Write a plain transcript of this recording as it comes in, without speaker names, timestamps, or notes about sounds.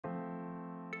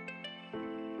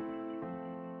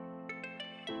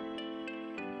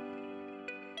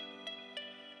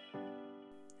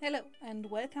Hello and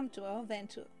welcome to our van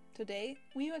tour. Today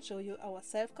we will show you our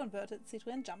self-converted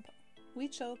Citroen Jumper. We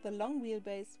chose the long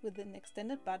wheelbase with an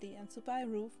extended body and super high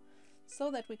roof so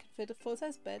that we can fit a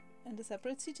full-size bed and a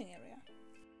separate seating area.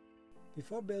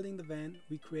 Before building the van,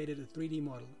 we created a 3D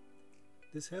model.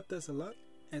 This helped us a lot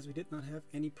as we did not have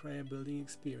any prior building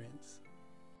experience.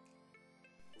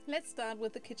 Let's start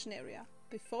with the kitchen area.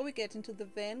 Before we get into the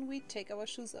van, we take our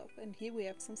shoes off, and here we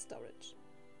have some storage.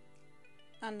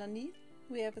 Underneath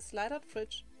we have a slide-out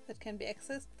fridge that can be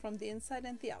accessed from the inside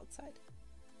and the outside.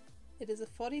 It is a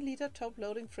 40-liter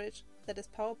top-loading fridge that is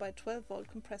powered by a 12-volt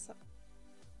compressor.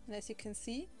 And as you can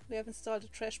see, we have installed a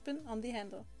trash bin on the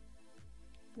handle.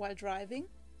 While driving,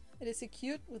 it is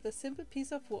secured with a simple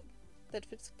piece of wood that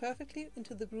fits perfectly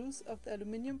into the grooves of the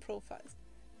aluminium profiles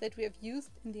that we have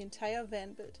used in the entire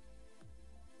van build.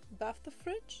 Above the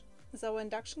fridge is our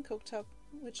induction cooktop,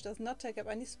 which does not take up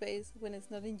any space when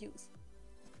it's not in use.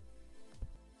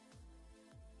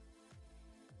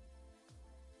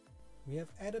 We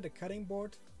have added a cutting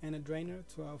board and a drainer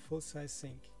to our full-size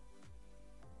sink.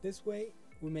 This way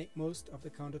we make most of the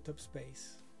countertop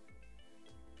space.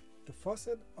 The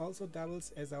faucet also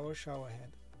doubles as our shower head.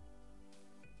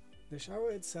 The shower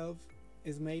itself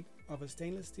is made of a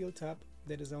stainless steel tub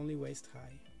that is only waist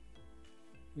high.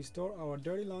 We store our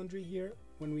dirty laundry here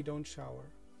when we don't shower.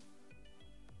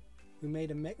 We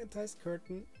made a magnetized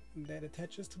curtain that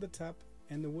attaches to the tub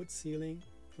and the wood ceiling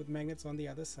with magnets on the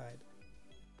other side.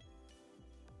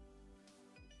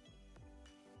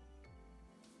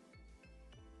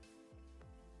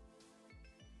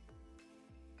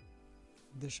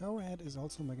 The shower head is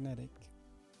also magnetic,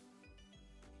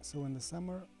 so in the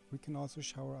summer we can also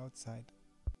shower outside.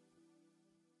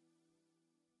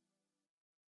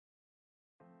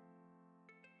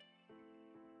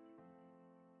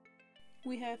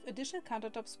 We have additional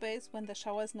countertop space when the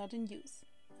shower is not in use,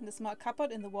 and a small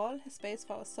cupboard in the wall has space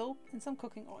for our soap and some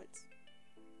cooking oils.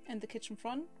 In the kitchen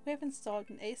front we have installed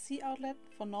an AC outlet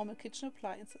for normal kitchen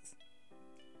appliances.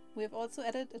 We have also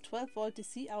added a 12-volt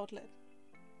DC outlet.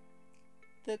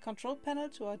 The control panel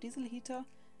to our diesel heater,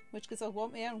 which gives us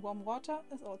warm air and warm water,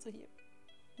 is also here.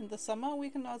 In the summer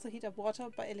we can also heat up water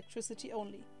by electricity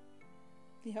only.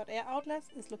 The hot air outlet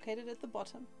is located at the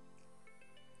bottom.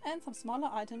 And some smaller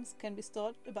items can be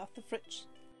stored above the fridge.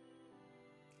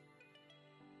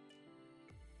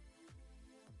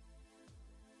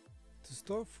 To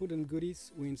store food and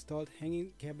goodies, we installed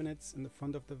hanging cabinets in the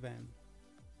front of the van.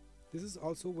 This is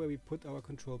also where we put our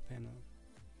control panel.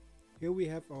 Here we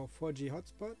have our 4G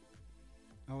hotspot,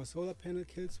 our solar panel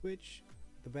kill switch,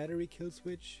 the battery kill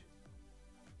switch,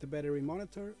 the battery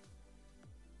monitor,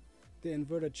 the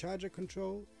inverter charger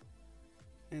control,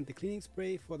 and the cleaning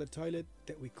spray for the toilet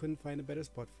that we couldn't find a better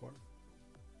spot for.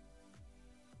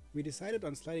 We decided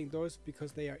on sliding doors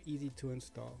because they are easy to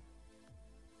install.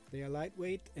 They are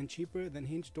lightweight and cheaper than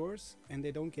hinged doors, and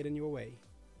they don't get in your way.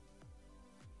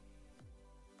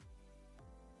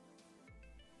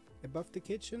 Above the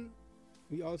kitchen,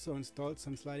 we also installed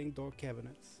some sliding door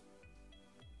cabinets.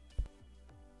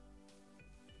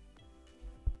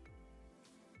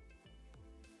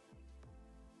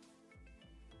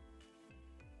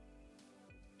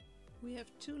 We have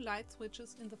 2 light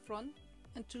switches in the front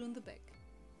and 2 in the back.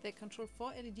 They control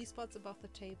 4 LED spots above the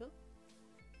table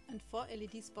and 4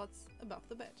 LED spots above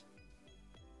the bed.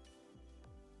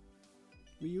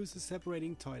 We use a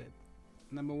separating toilet.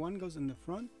 Number 1 goes in the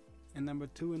front and number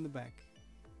 2 in the back.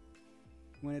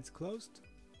 When it's closed,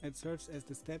 it serves as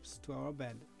the steps to our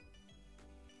bed.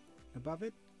 Above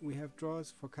it, we have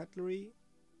drawers for cutlery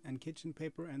and kitchen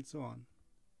paper and so on.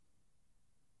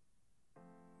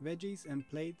 Veggies and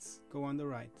plates go on the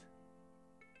right.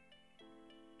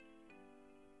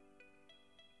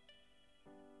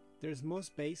 There's more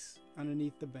space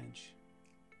underneath the bench.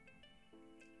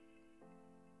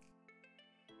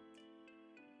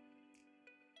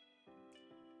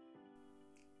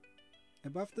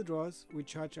 Above the drawers we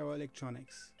charge our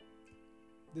electronics.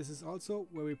 This is also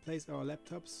where we place our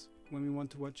laptops when we want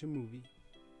to watch a movie.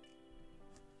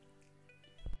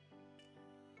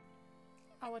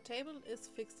 Our table is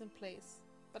fixed in place,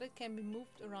 but it can be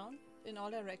moved around in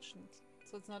all directions,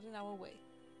 so it's not in our way.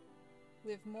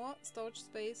 We have more storage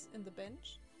space in the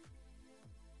bench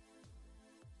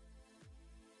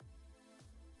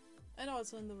and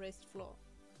also in the raised floor.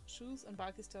 Shoes and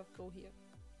bulky stuff go here.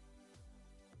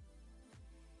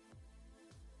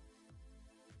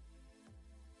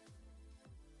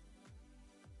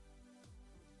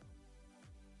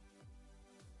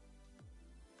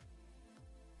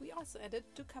 We also added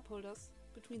 2 cup holders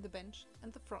between the bench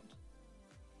and the front.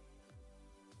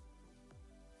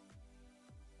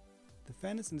 The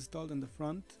fan is installed in the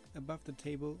front, above the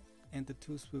table and the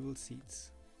two swivel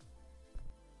seats.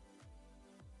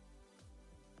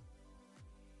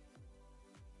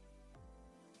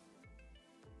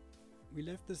 We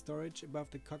left the storage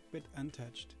above the cockpit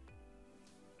untouched,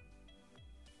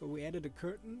 but we added a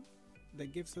curtain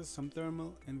that gives us some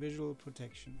thermal and visual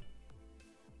protection.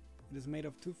 It is made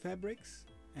of two fabrics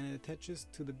and it attaches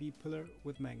to the B-pillar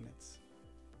with magnets.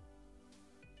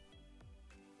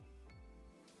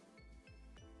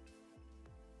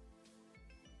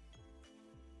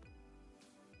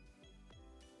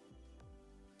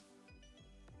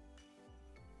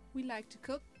 We like to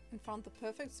cook and found the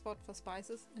perfect spot for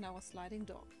spices in our sliding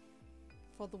door.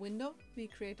 For the window, we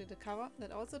created a cover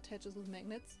that also attaches with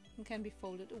magnets and can be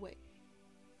folded away.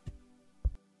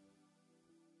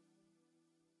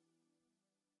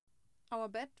 Our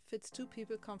bed fits 2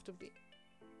 people comfortably,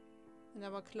 and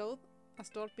our clothes are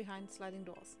stored behind sliding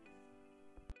doors.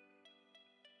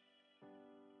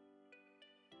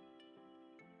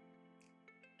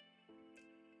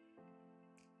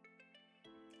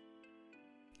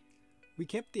 We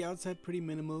kept the outside pretty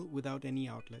minimal without any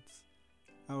outlets.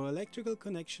 Our electrical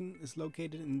connection is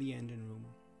located in the engine room.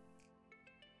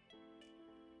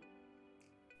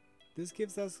 This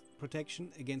gives us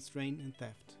protection against rain and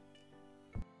theft.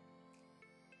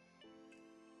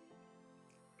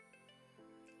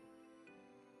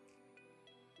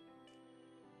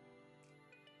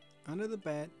 Under the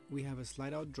bed we have a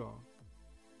slide-out drawer.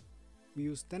 We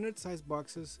use standard size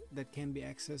boxes that can be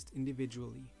accessed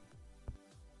individually.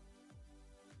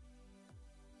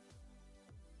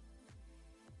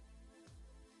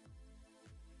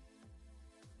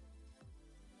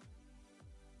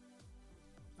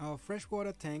 Our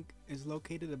freshwater tank is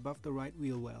located above the right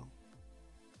wheel well.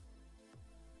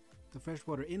 The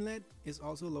freshwater inlet is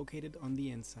also located on the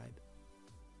inside.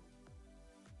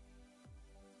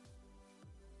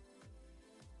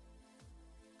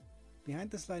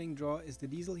 Behind the sliding drawer is the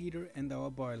diesel heater and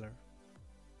our boiler.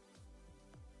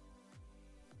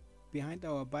 Behind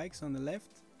our bikes on the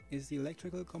left is the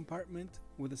electrical compartment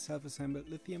with a self-assembled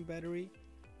lithium battery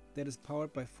that is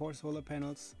powered by 4 solar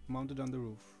panels mounted on the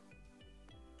roof.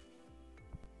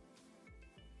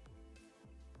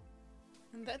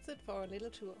 And that's it for our little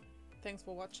tour. Thanks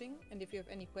for watching, and if you have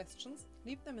any questions,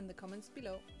 leave them in the comments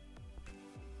below.